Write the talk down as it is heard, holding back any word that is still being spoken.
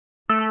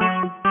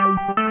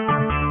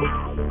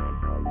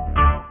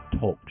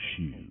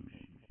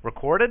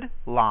Recorded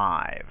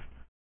live.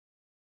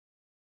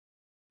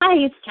 Hi,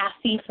 it's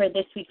Cassie for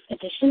this week's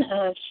edition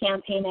of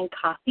Champagne and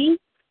Coffee.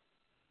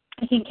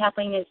 I think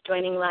Kathleen is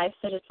joining live,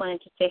 so I just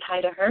wanted to say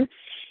hi to her.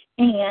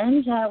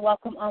 And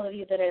welcome all of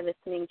you that are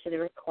listening to the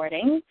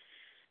recording.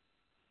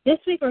 This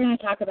week we're going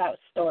to talk about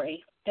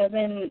story. I've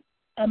been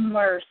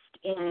immersed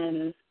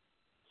in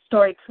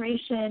story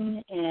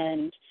creation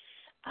and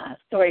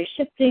story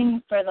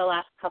shifting for the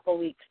last couple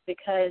weeks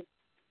because,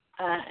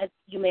 as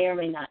you may or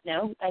may not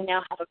know, I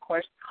now have a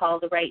course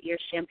called Write Your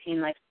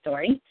Champagne Life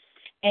Story.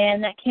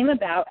 And that came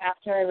about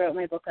after I wrote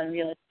my book on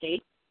real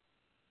estate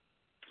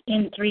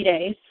in 3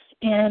 days.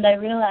 And I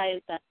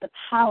realized that the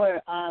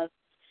power of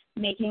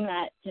making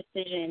that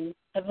decision,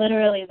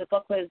 literally the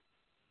book was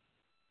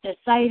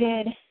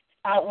decided,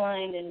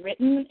 outlined, and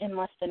written in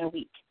less than a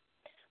week.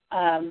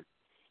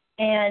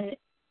 And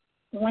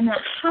when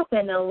that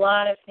happened, a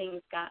lot of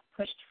things got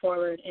pushed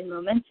forward in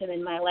momentum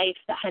in my life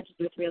that had to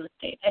do with real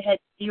estate. I had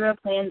zero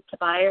plans to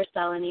buy or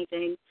sell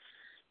anything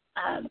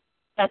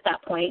at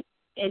that point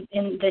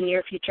in the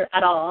near future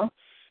at all.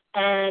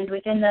 And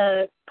within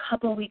the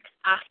couple weeks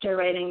after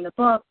writing the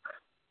book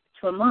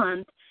to a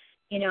month,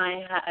 you know,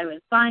 I was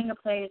buying a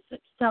place,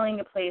 selling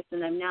a place,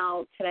 and I'm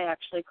now today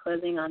actually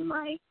closing on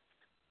my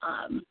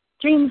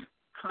dream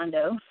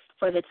condo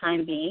for the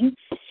time being.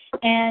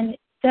 And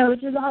so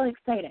it was all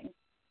exciting.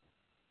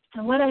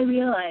 And what I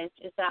realized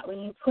is that when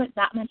you put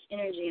that much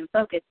energy and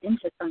focus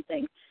into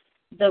something,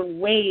 the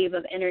wave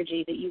of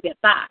energy that you get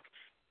back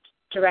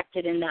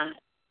directed in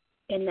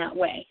that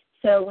way.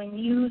 So when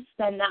you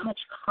spend that much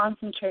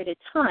concentrated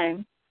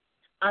time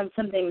on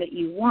something that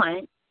you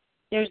want,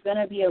 there's going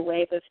to be a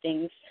wave of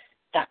things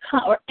that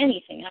come, or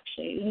anything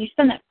actually. When you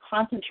spend that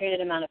concentrated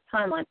amount of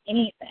time on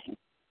anything,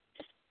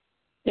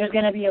 there's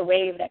going to be a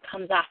wave that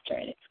comes after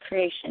it. It's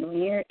creation.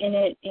 When you're in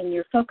it and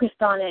you're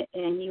focused on it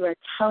and you are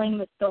telling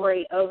the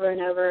story over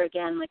and over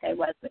again, like I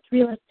was with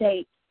real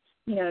estate,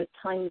 you know,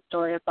 telling the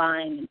story of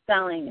buying and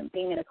selling and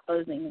being at a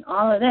closing and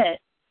all of this,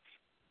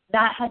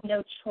 that had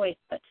no choice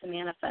but to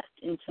manifest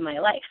into my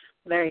life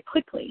very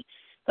quickly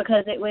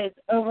because it was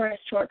over a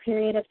short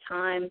period of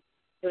time.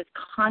 It was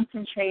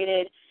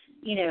concentrated.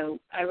 You know,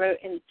 I wrote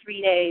in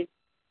 3 days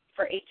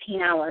for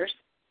 18 hours.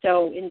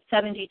 So in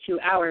 72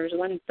 hours,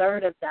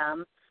 1/3 of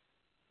them,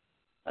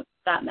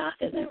 that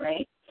math isn't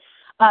right,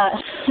 but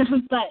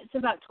it's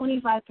about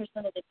 25%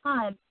 of the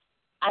time,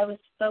 I was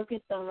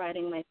focused on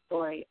writing my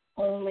story,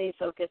 only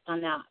focused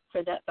on that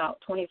for that about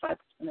 25%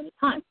 of the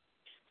time.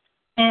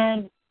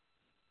 And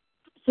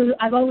so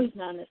I've always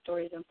known the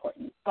story is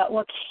important, but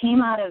what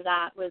came out of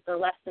that was the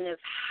lesson of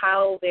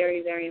how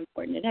very, very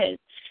important it is.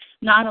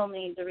 Not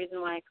only the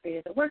reason why I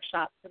created the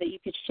workshop so that you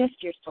could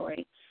shift your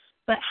story,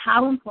 but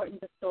how important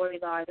the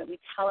stories are that we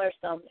tell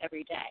ourselves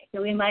every day,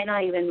 that we might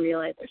not even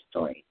realize they're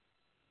stories.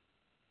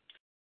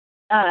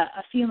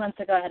 A few months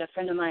ago, I had a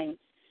friend of mine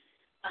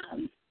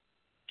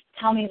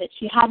tell me that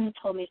she hadn't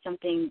told me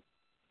something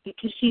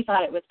because she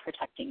thought it was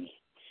protecting me.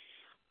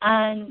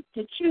 And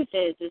the truth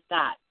is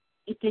that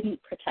it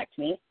didn't protect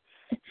me.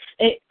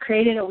 It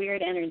created a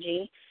weird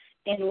energy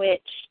in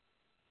which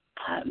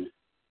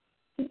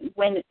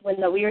when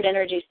the weird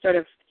energy sort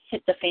of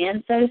hit the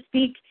fan, so to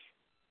speak,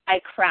 I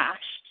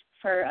crashed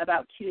for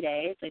about 2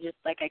 days.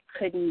 I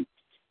couldn't,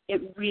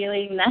 it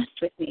really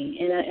messed with me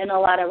in a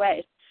lot of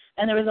ways.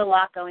 And there was a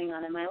lot going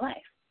on in my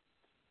life.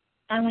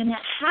 And when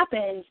that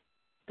happened,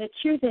 the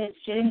truth is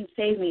she didn't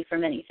save me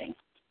from anything.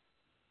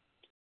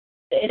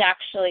 It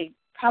actually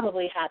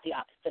probably had the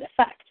opposite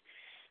effect.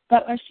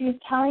 But when she was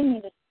telling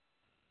me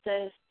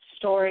the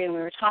story and we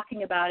were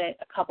talking about it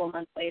a couple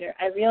months later,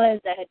 I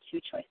realized I had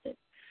two choices.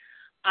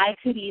 I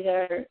could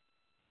either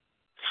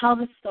tell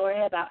the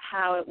story about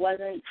how it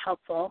wasn't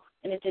helpful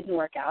and it didn't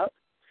work out,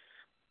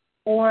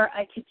 or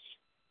I could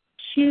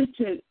choose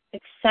to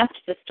accept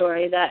the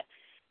story that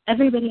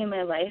everybody in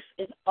my life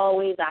is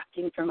always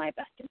acting for my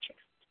best interest.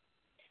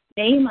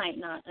 They might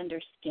not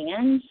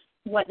understand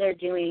what they're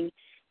doing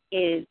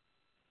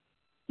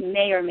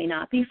may or may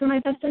not be for my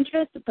best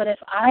interest, but if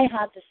I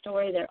have the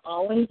story they're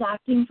always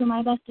acting for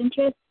my best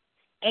interest,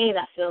 A,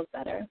 that feels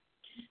better.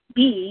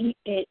 B,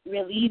 it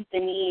relieves the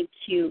need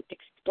to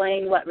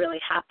explain what really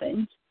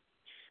happened.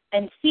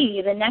 And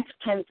C, the next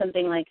time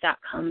something like that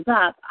comes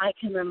up, I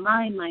can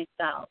remind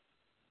myself,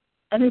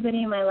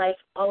 everybody in my life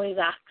always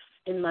acts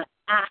in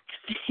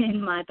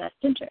my best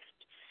interest,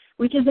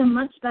 which is a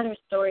much better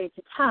story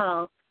to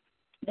tell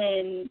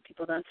than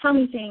people don't tell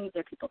me things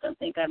or people don't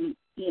think I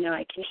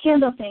can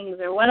handle things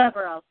or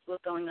whatever else was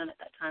going on at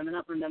that time. I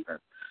don't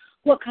remember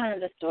what kind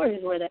of the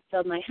stories were that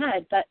filled my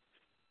head, but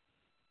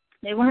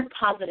they weren't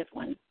positive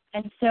ones.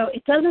 And so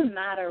it doesn't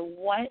matter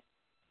what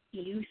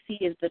you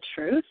see as the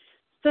truth,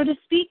 so to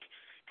speak,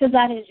 because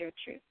that is your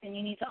truth, and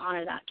you need to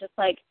honor that. Just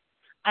like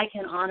I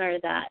can honor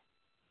that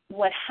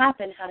what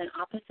happened had an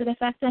opposite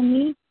effect on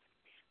me,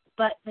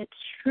 but the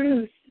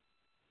truth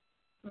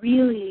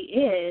really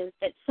is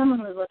that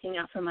someone was looking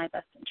out for my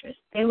best interest.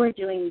 They were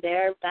doing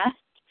their best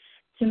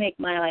to make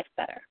my life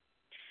better.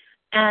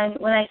 And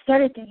when I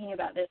started thinking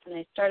about this and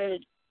I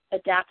started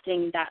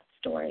adapting that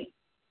story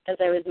as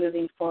I was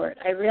moving forward.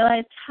 I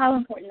realized how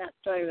important that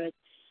story was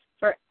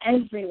for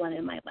everyone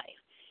in my life.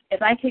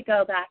 If I could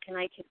go back and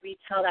I could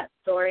retell that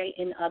story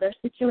in other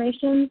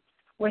situations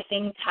where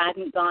things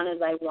hadn't gone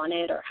as I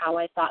wanted or how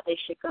I thought they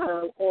should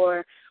go,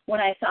 or when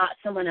I thought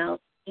someone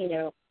else,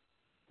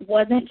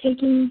 wasn't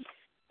taking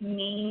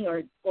me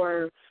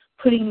or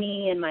putting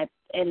me in my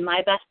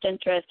best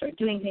interest or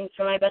doing things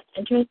for my best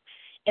interest,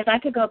 if I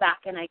could go back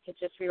and I could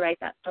just rewrite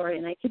that story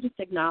and I could just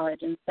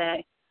acknowledge and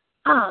say,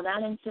 oh,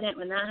 that incident,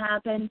 when that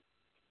happened,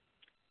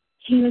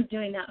 he was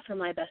doing that for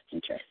my best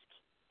interest.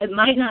 It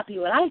might not be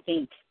what I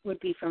think would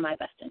be for my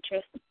best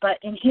interest, but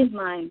in his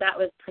mind, that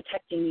was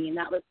protecting me and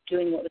that was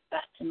doing what was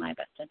best in my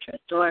best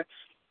interest. Or,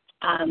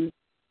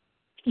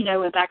 I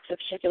went back to a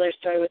particular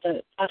story with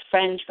a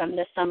friend from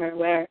this summer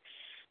where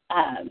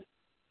I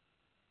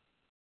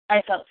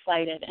felt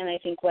slighted, and I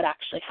think what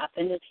actually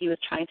happened is he was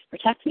trying to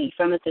protect me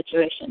from a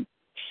situation.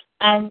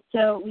 And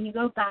so when you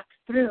go back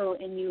through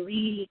and you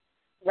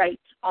rewrite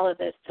all of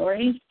those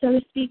stories, so to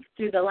speak,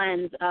 through the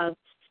lens of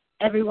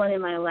everyone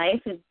in my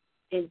life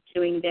is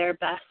doing their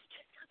best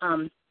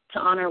to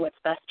honor what's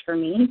best for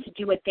me, to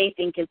do what they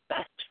think is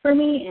best for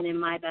me and in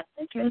my best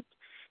interest.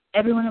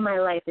 Everyone in my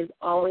life is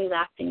always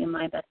acting in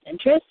my best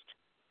interest.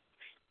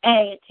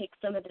 A, it takes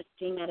some of the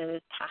sting out of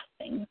those past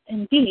things.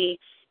 And B,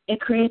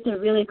 it creates a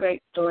really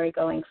great story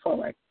going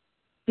forward.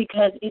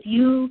 Because if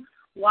you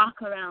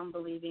walk around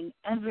believing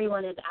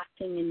everyone is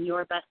acting in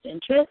your best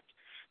interest,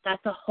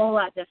 that's a whole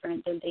lot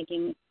different than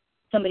thinking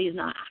somebody's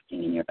not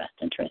acting in your best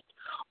interest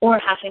or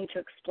having to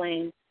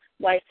explain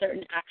why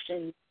certain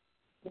actions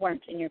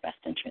weren't in your best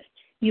interest.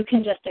 You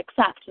can just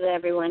accept that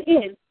everyone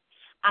is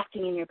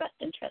acting in your best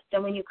interest.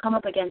 And when you come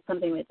up against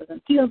something that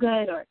doesn't feel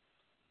good or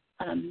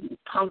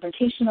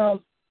confrontational,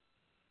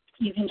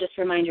 you can just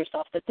remind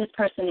yourself that this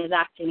person is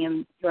acting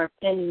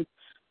in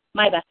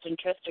my best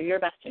interest or your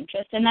best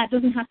interest, and that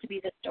doesn't have to be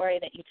the story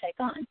that you take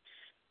on.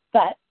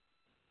 But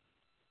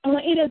I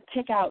want you to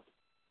pick out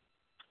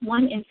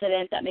one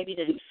incident that maybe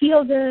didn't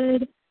feel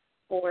good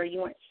or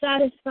you weren't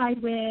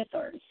satisfied with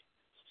or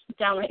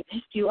downright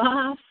pissed you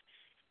off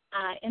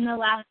in the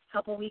last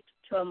couple weeks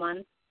to a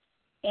month,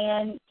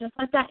 and just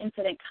let that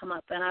incident come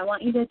up. And I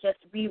want you to just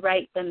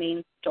rewrite the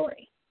main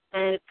story.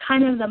 And it's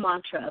kind of the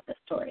mantra of the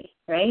story,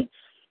 right?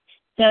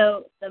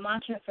 So the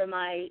mantra for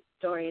my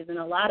story is in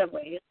a lot of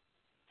ways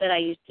that I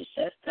use to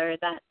shift are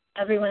that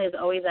everyone is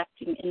always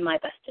acting in my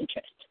best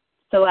interest.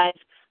 So I've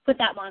put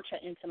that mantra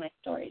into my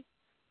stories.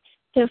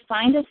 So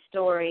find a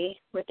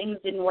story where things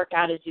didn't work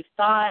out as you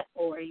thought,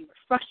 or you were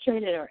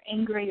frustrated or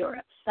angry or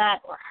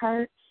upset or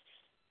hurt,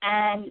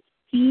 and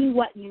see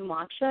what new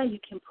mantra you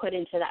can put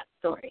into that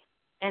story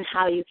and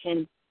how you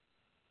can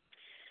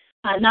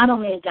not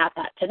only adapt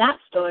that to that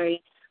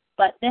story,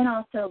 but then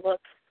also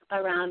look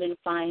around and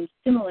find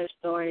similar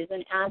stories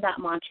and add that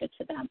mantra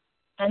to them.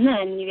 And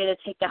then you're going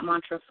to take that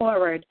mantra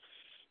forward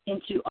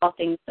into all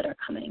things that are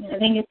coming. And I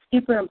think it's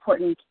super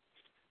important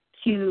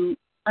to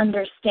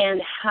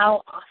understand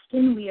how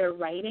often we are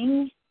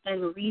writing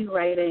and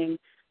rewriting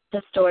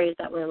the stories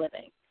that we're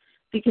living,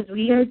 because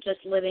we are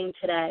just living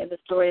today the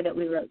story that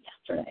we wrote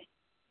yesterday.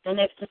 And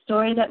if the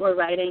story that we're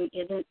writing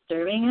isn't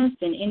serving us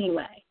in any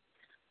way,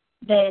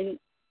 then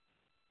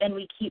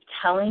we keep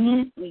telling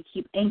it, we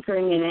keep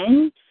anchoring it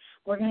in,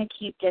 we're going to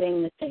keep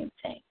getting the same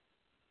thing.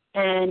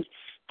 And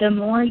the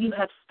more you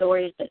have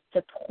stories that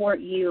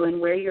support you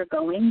and where you're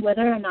going,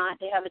 whether or not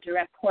they have a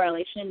direct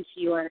correlation to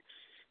your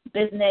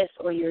business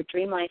or your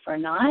dream life or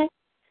not,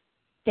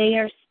 they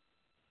are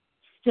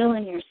still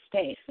in your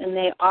space, and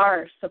they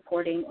are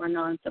supporting or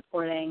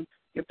non-supporting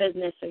your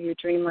business or your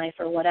dream life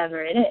or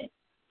whatever it is.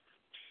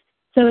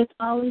 So it's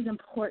always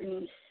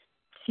important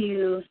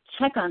to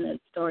check on those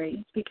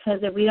stories,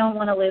 because if we don't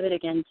want to live it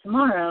again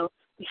tomorrow,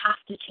 we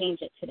have to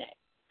change it today.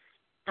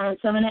 And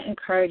so I'm going to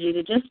encourage you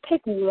to just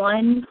pick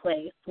one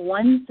place,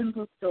 one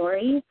simple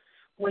story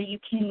where you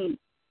can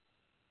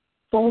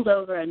fold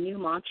over a new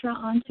mantra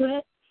onto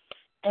it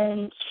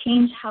and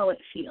change how it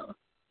feels.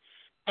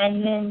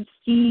 And then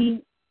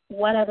see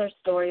what other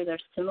stories are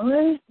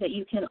similar that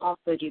you can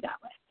also do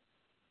that with.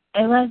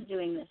 I love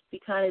doing this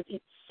because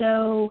it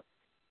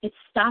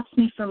stops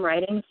me from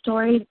writing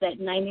stories that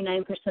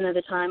 99% of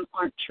the time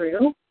aren't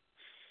true,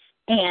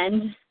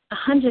 and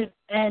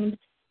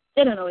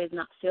they don't always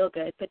not feel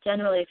good, but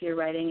generally if you're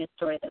writing a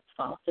story that's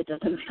false, it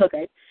doesn't feel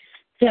good.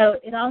 So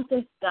it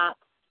also stops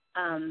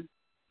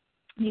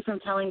me from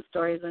telling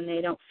stories when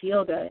they don't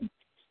feel good,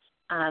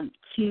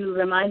 to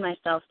remind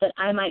myself that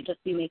I might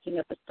just be making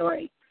up a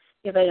story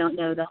if I don't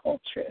know the whole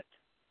truth.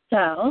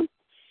 So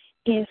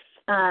if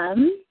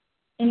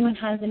anyone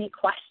has any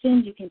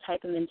questions, you can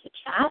type them into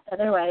chat.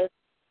 Otherwise,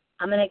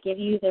 I'm going to give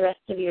you the rest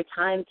of your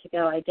time to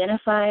go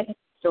identify a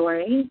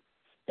story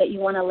that you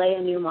want to lay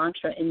a new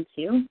mantra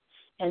into,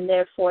 and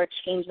therefore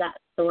change that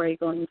story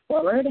going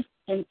forward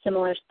and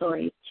similar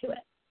stories to it.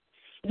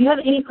 If you have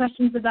any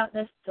questions about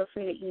this, feel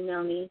free to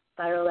email me,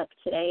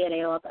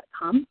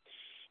 spiraluptoday@aol.com,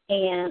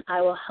 and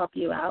I will help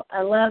you out.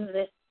 I love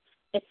this.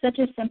 It's such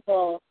a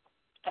simple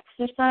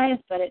exercise,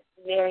 but it's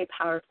very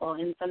powerful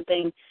and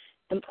something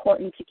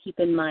important to keep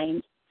in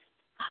mind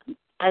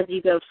as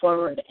you go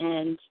forward,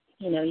 and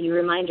you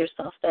remind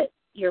yourself that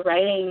you're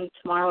writing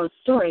tomorrow's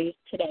stories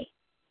today.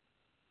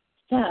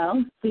 So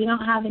if we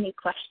don't have any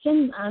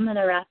questions, I'm going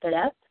to wrap it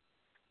up.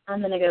 I'm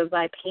going to go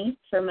buy paint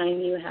for my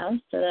new house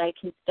so that I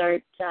can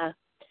start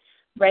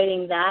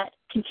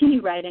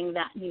continue writing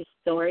that new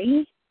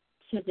story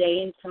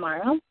today and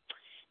tomorrow.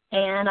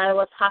 And I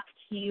will talk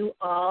to you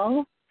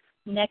all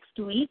next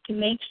week.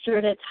 Make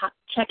sure to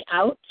check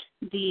out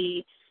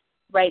the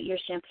Write Your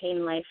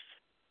Champagne Life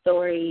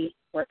Story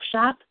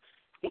workshop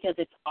because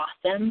it's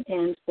awesome.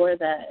 And for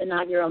the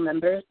inaugural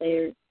members,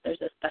 there's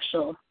a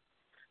special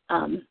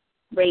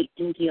rate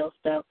and deal.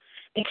 So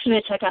make sure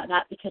to check out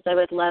that because I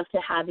would love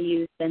to have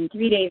you spend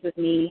 3 days with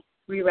me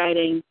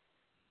writing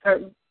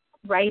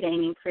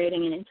and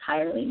creating an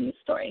entirely new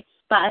story.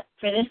 But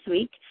for this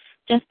week,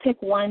 just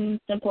pick one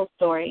simple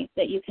story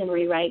that you can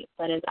rewrite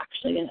that is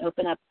actually going to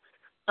open up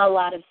a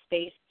lot of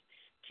space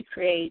to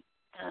create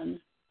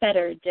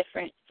better,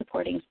 different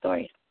supporting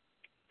stories.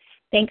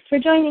 Thanks for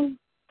joining.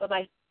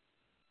 Bye-bye.